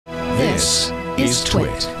This is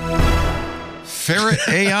TWiT.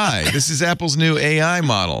 Ferret-UI. This is Apple's new AI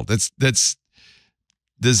model that's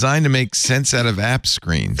designed to make sense out of app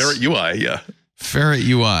screens. Ferret-UI, yeah.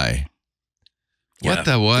 Ferret-UI. What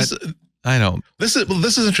the what? I don't. This is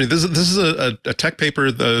interesting. This is a tech paper,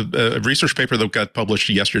 a research paper that got published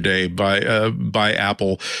yesterday by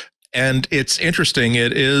Apple. And it's interesting.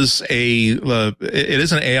 It is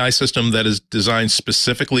an AI system that is designed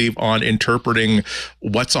specifically on interpreting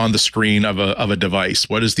what's on the screen of a device.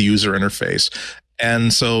 What is the user interface?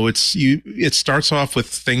 And so it starts off with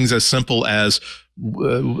things as simple as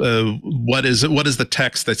what is the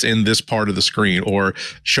text that's in this part of the screen, or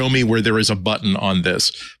show me where there is a button on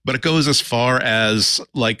this. But it goes as far as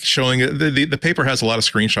like showing the paper has a lot of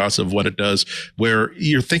screenshots of what it does, where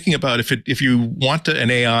you're thinking about if you want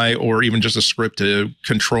an AI or even just a script to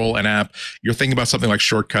control an app, you're thinking about something like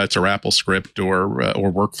shortcuts or Apple Script or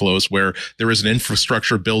workflows, where there is an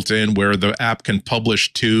infrastructure built in where the app can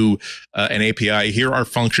publish to an API. Here are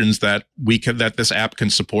functions that this app can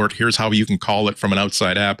support. Here's how you can call it from an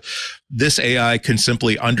outside app. This AI can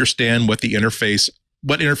simply understand what interface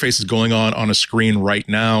is going on a screen right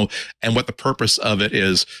now, and what the purpose of it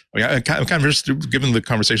is. I'm kind of interested, given the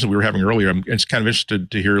conversation we were having earlier, I'm just kind of interested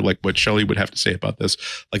to hear like what Shelly would have to say about this.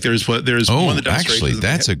 Like one of the demonstrations. Actually,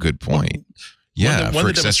 that's a good point. Yeah, one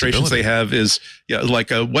of the demonstrations they have is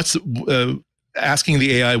asking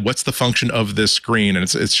the AI what's the function of this screen, and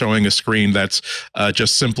it's showing a screen that's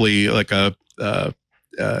just simply like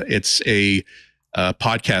it's a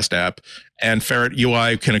podcast app. And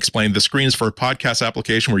Ferret-UI can explain the screen is for a podcast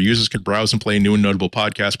application where users can browse and play new and notable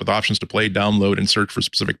podcasts with options to play, download, and search for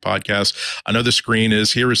specific podcasts. Another screen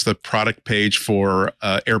is here is the product page for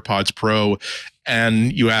AirPods Pro.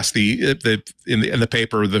 And you ask in the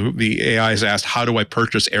paper, the AI is asked, how do I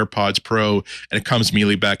purchase AirPods Pro? And it comes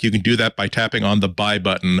immediately back. You can do that by tapping on the buy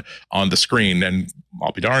button on the screen. And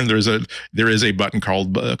I'll be darned, there is a button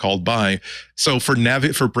called buy. So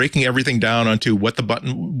for breaking everything down onto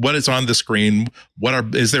what is on the screen,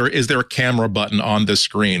 is there a camera button on this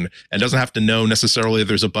screen? And it doesn't have to know necessarily if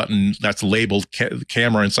there's a button that's labeled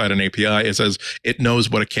camera inside an API. It says it knows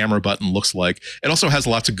what a camera button looks like. It also has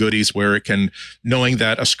lots of goodies where it can, knowing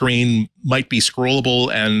that a screen might be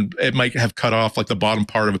scrollable and it might have cut off like the bottom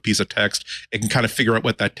part of a piece of text, it can kind of figure out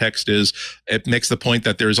what that text is. It makes the point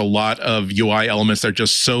that there's a lot of UI elements that are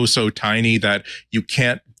just so tiny that you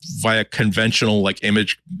can't, via conventional like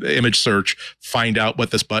image search, find out what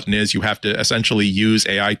this button is. You have to essentially use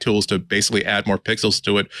AI tools to basically add more pixels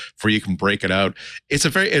to it before you can break it out.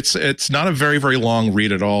 It's not a very, very long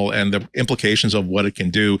read at all, and the implications of what it can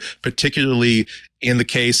do, particularly in the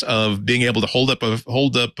case of being able to hold up a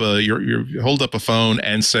phone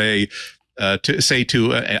and say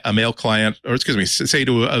to a mail client, or say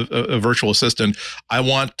to a virtual assistant, I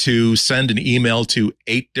want to send an email to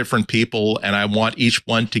 8 different people, and I want each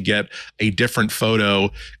one to get a different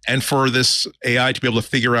photo. And for this AI to be able to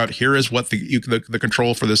figure out, here is what the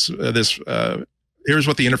control for this here's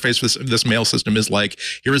what the interface for this mail system is like.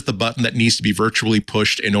 Here is the button that needs to be virtually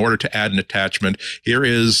pushed in order to add an attachment. Here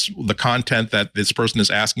is the content that this person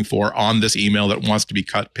is asking for on this email that wants to be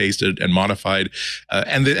cut, pasted, and modified.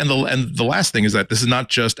 And the last thing is that this is not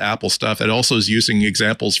just Apple stuff. It also is using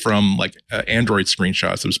examples from like Android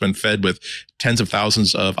screenshots. It's been fed with tens of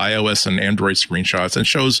thousands of iOS and Android screenshots, and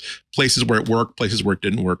shows places where it worked, places where it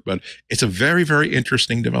didn't work. But it's a very, very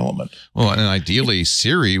interesting development. Well, and ideally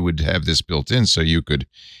Siri would have this built in, so you could,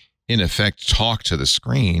 in effect, talk to the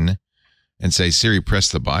screen and say, Siri,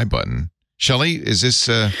 press the buy button. Shelly, is this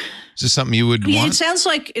something you would want? It sounds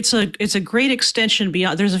like it's a great extension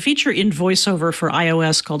beyond. There's a feature in VoiceOver for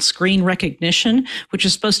iOS called screen recognition, which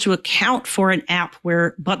is supposed to account for an app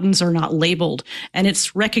where buttons are not labeled. And it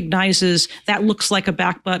recognizes that looks like a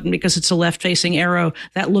back button because it's a left-facing arrow.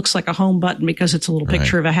 That looks like a home button because it's a little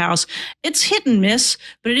picture of a house. It's hit and miss,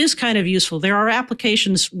 but it is kind of useful. There are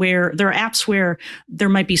applications where there are apps where there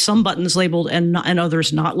might be some buttons labeled and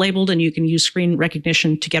others not labeled, and you can use screen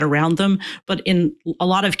recognition to get around them. But in a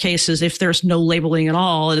lot of cases, if there's no labeling at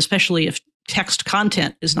all, and especially if text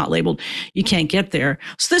content is not labeled, you can't get there.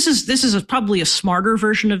 So this is probably a smarter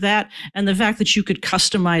version of that. And the fact that you could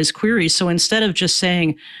customize queries. So instead of just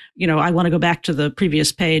saying, I want to go back to the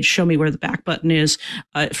previous page, show me where the back button is.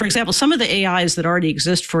 For example, some of the AIs that already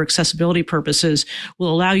exist for accessibility purposes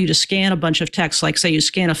will allow you to scan a bunch of text, like say you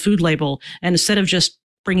scan a food label, and instead of just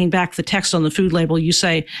bringing back the text on the food label, you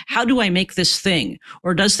say, how do I make this thing?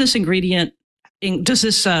 Or does this ingredient does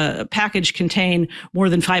this package contain more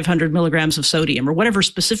than 500 milligrams of sodium, or whatever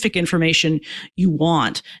specific information you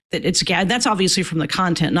want. That's obviously from the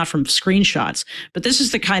content, not from screenshots. But this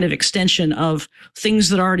is the kind of extension of things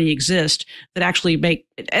that already exist that actually make.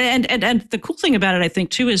 And the cool thing about it, I think,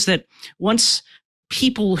 too, is that once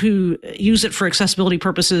people who use it for accessibility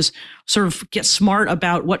purposes sort of get smart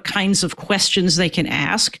about what kinds of questions they can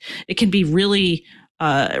ask, it can be really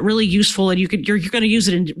useful, and you're going to use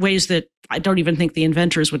it in ways that I don't even think the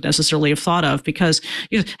inventors would necessarily have thought of, because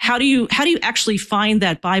how do you actually find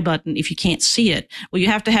that buy button if you can't see it? Well, you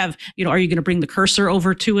have to have, are you going to bring the cursor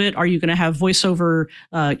over to it? Are you going to have voiceover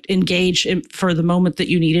engage for the moment that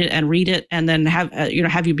you need it and read it, and then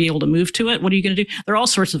have you be able to move to it? What are you going to do? There are all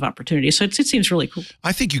sorts of opportunities. So it seems really cool.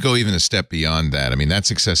 I think you go even a step beyond that. I mean, that's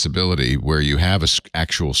accessibility where you have an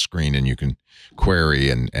actual screen and you can query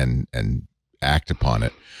and act upon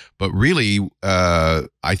it. But really,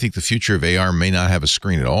 I think the future of AR may not have a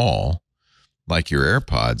screen at all, like your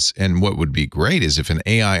AirPods. And what would be great is if an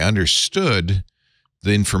AI understood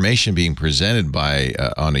the information being presented by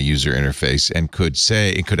on a user interface and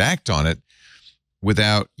could act on it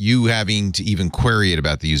without you having to even query it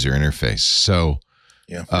about the user interface. So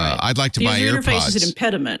yeah, I'd like to buy user AirPods. Interface is an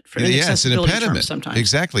impediment for Yes, an impediment. Sometimes.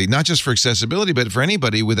 Exactly. Not just for accessibility, but for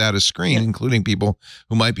anybody without a screen, including people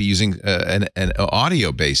who might be using an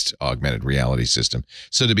audio-based augmented reality system.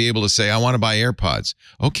 So to be able to say, I want to buy AirPods.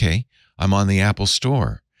 Okay, I'm on the Apple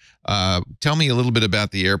Store. Tell me a little bit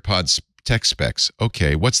about the AirPods tech specs.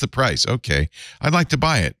 Okay, what's the price? Okay, I'd like to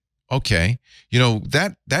buy it. Okay,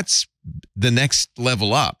 that's the next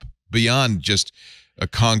level up beyond just a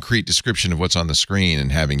concrete description of what's on the screen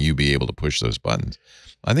and having you be able to push those buttons.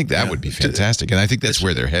 I think that would be fantastic. And I think that's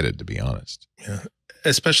where they're headed, to be honest. Yeah.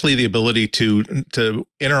 Especially the ability to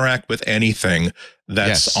interact with anything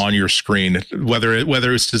that's on your screen, whether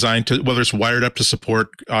it's wired up to support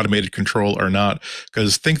automated control or not.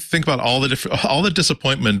 Because think about all the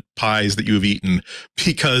disappointment pies that you've eaten,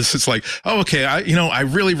 because it's like, oh, okay, I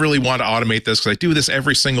really want to automate this because I do this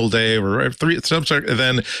every single day or and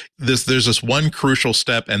then there's this one crucial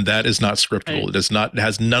step, and that is not scriptable. Right. It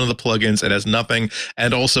has none of the plugins. It has nothing,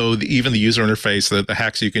 and also even the user interface, the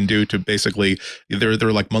hacks you can do to basically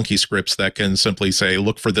they're like monkey scripts that can simply say,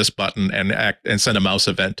 look for this button and send a mouse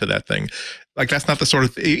event to that thing. Like, that's not the sort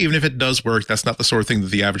of even if it does work, that's not the sort of thing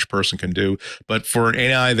that the average person can do. But for an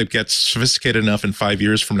AI that gets sophisticated enough in 5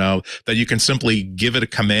 years from now that you can simply give it a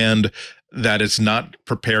command that it's not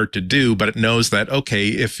prepared to do, but it knows that, okay,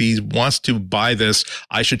 if he wants to buy this,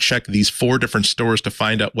 I should check these 4 different stores to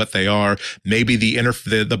find out what they are. Maybe the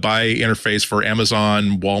buy interface for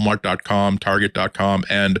Amazon, Walmart.com, Target.com,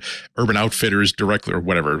 and Urban Outfitters directly, or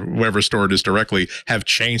whatever store it is directly, have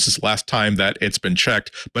changed since last time that it's been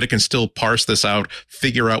checked, but it can still parse this out,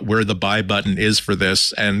 figure out where the buy button is for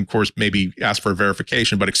this, and of course, maybe ask for a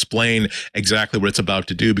verification, but explain exactly what it's about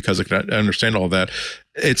to do because it can understand all that.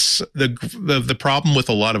 It's the problem with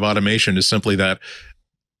a lot of automation is simply that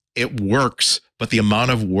it works, but the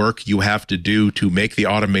amount of work you have to do to make the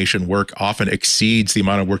automation work often exceeds the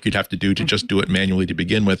amount of work you'd have to do to just do it manually to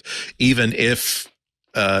begin with, even if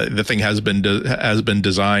the thing has been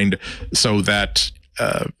designed so that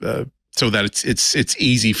it's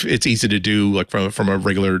easy to do, like from a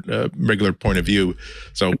regular point of view.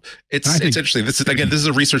 So it's interesting. This is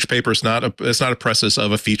a research paper. It's not a preface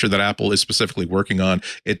of a feature that Apple is specifically working on.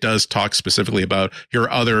 It does talk specifically about, here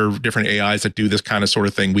are other different AIs that do this kind of sort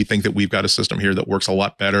of thing. We think that we've got a system here that works a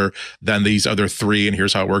lot better than these other 3, and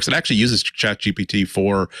here's how it works. It actually uses ChatGPT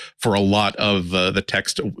for a lot of the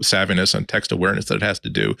text savviness and text awareness that it has to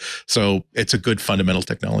do. So it's a good fundamental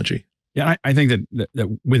technology. Yeah, I think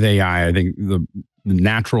that with AI, I think the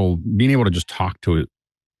natural being able to just talk to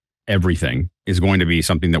everything is going to be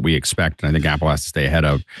something that we expect, and I think Apple has to stay ahead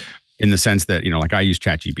of, in the sense that, like, I use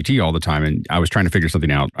ChatGPT all the time, and I was trying to figure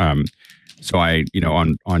something out. So I,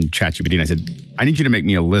 on ChatGPT, and I said, I need you to make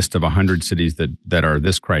me a list of 100 cities that are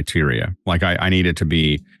this criteria. Like, I need it to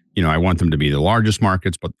be, I want them to be the largest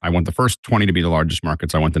markets, but I want the first 20 to be the largest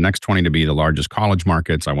markets. I want the next 20 to be the largest college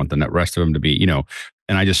markets. I want the rest of them to be,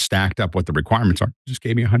 and I just stacked up what the requirements are. Just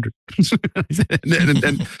gave me 100,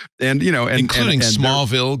 and including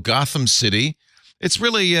Smallville, Gotham City. It's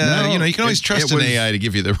really, you can always trust an AI to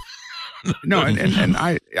give you the. No, and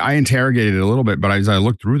I interrogated it a little bit, but as I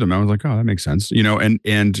looked through them, I was like, oh, that makes sense,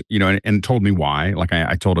 and told me why. Like,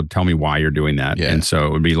 I told it, tell me why you're doing that. Yeah. And so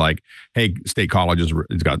it would be like, hey, State Colleges,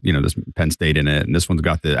 it's got, this Penn State in it, and this one's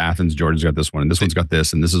got the Athens, Georgia's got this one, and this one's got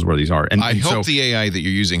this, and this is where these are. And I hope the AI that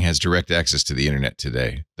you're using has direct access to the internet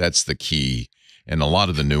today. That's the key. And a lot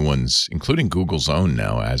of the new ones, including Google's own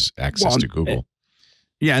now, has access to Google.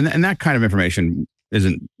 Yeah, and that kind of information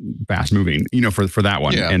isn't fast moving, for that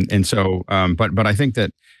one. Yeah. And so, but I think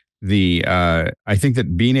that I think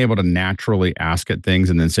that being able to naturally ask it things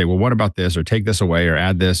and then say, well, what about this, or take this away, or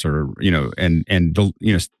add this, or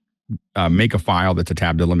make a file that's a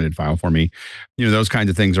tab delimited file for me, those kinds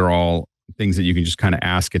of things are all things that you can just kind of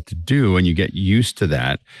ask it to do, and you get used to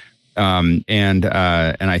that. And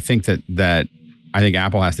I think that I think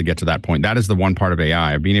Apple has to get to that point. That is the one part of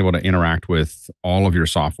AI, being able to interact with all of your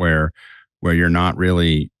software where you're not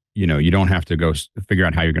really, you don't have to go figure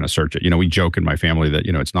out how you're going to search it. We joke in my family that,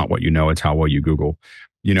 it's not what you know, it's how well you Google,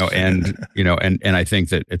 and I think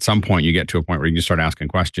that at some point you get to a point where you can start asking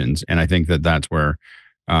questions. And I think that that's where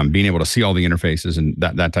being able to see all the interfaces and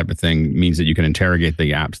that type of thing means that you can interrogate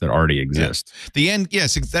the apps that already exist. Yeah.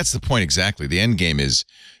 Yes, that's the point exactly. The end game is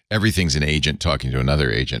everything's an agent talking to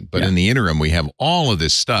another agent. But in the interim, we have all of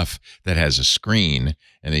this stuff that has a screen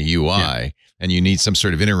and a UI, and you need some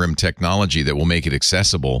sort of interim technology that will make it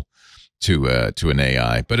accessible to an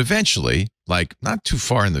AI. But eventually, like not too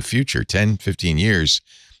far in the future, 10, 15 years,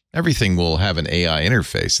 everything will have an AI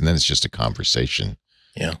interface, and then it's just a conversation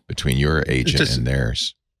between your agent and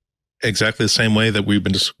theirs. Exactly the same way that we've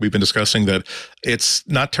been discussing that it's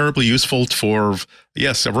not terribly useful for,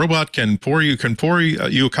 yes, a robot can pour you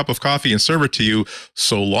a cup of coffee and serve it to you,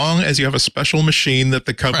 so long as you have a special machine that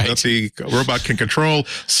the robot can control,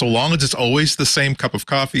 so long as it's always the same cup of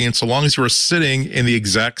coffee, and so long as you are sitting in the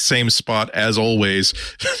exact same spot as always,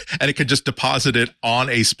 and it can just deposit it on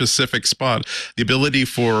a specific spot. The ability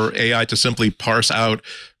for AI to simply parse out,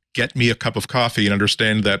 get me a cup of coffee, and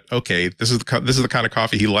understand that, okay, this is the kind of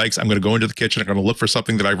coffee he likes. I'm going to go into the kitchen. I'm going to look for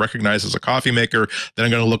something that I recognize as a coffee maker. Then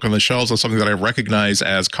I'm going to look on the shelves of something that I recognize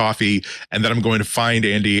as coffee. And then I'm going to find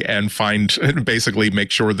Andy and basically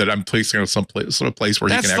make sure that I'm placing it some place where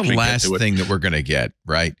he can actually get to it. That's the last thing that we're going to get,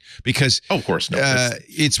 right? Because of course, no.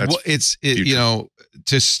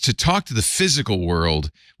 To talk to the physical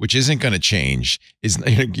world, which isn't going to change, is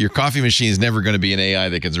your coffee machine is never going to be an AI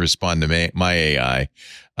that can respond to my AI.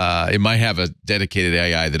 It might have a dedicated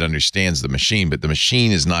AI that understands the machine, but the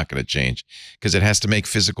machine is not going to change because it has to make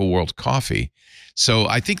physical world coffee. So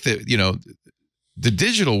I think that, the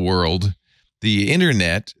digital world, the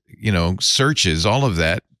internet, searches, all of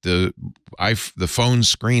that, the phone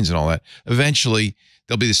screens and all that, eventually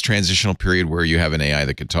there'll be this transitional period where you have an AI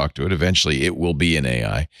that can talk to it. Eventually it will be an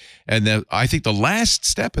AI. And I think the last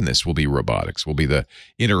step in this will be robotics, will be the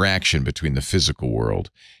interaction between the physical world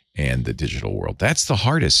and the digital world. That's the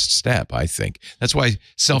hardest step, I think. That's why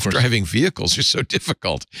self-driving vehicles are so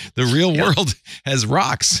difficult. The real world has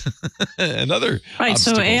rocks and other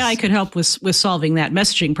obstacles. So AI could help with solving that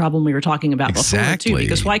messaging problem we were talking about before, too.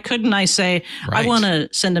 Because why couldn't I say, I want to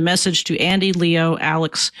send a message to Andy, Leo,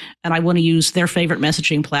 Alex, and I want to use their favorite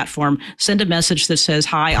messaging platform. Send a message that says,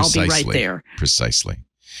 hi, I'll be right there. Precisely.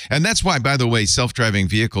 And that's why, by the way, self-driving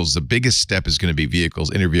vehicles, the biggest step is going to be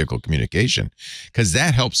inter-vehicle communication, because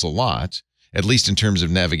that helps a lot, at least in terms of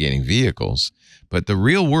navigating vehicles. But the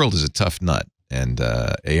real world is a tough nut, and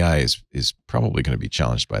AI is probably going to be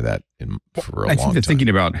challenged by that for a long time. I think they're thinking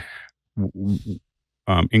about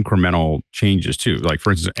incremental changes, too. Like, for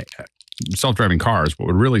instance, self-driving cars, what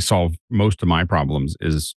would really solve most of my problems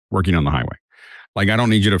is working on the highway. Like, I don't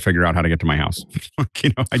need you to figure out how to get to my house.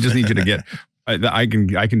 I just need you to get... I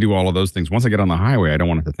can do all of those things. Once I get on the highway, I don't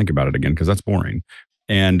want to think about it again because that's boring.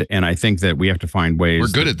 And I think that we have to find ways. We're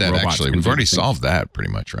good at that, actually. We've already solved that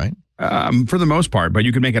pretty much, right? For the most part, but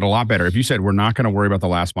you could make it a lot better. If you said we're not going to worry about the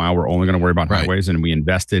last mile, we're only going to worry about highways, and we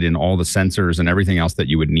invested in all the sensors and everything else that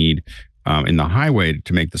you would need in the highway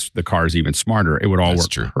to make the cars even smarter, it would all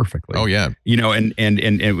work perfectly. Oh yeah.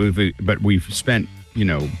 But we've spent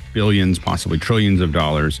billions, possibly trillions of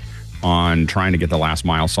dollars on trying to get the last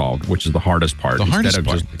mile solved, which is the hardest part. Instead of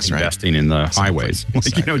just investing in the highways. I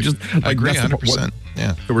agree 100%.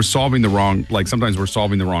 Yeah. So we're solving the wrong, sometimes we're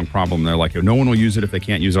solving the wrong problem. They're like, no one will use it if they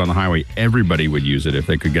can't use it on the highway. Everybody would use it if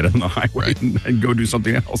they could get it on the highway and go do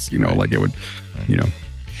something else, like it would,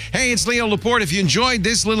 Hey, it's Leo Laporte. If you enjoyed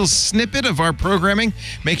this little snippet of our programming,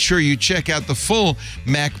 make sure you check out the full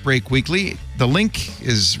MacBreak Weekly. The link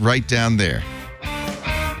is right down there.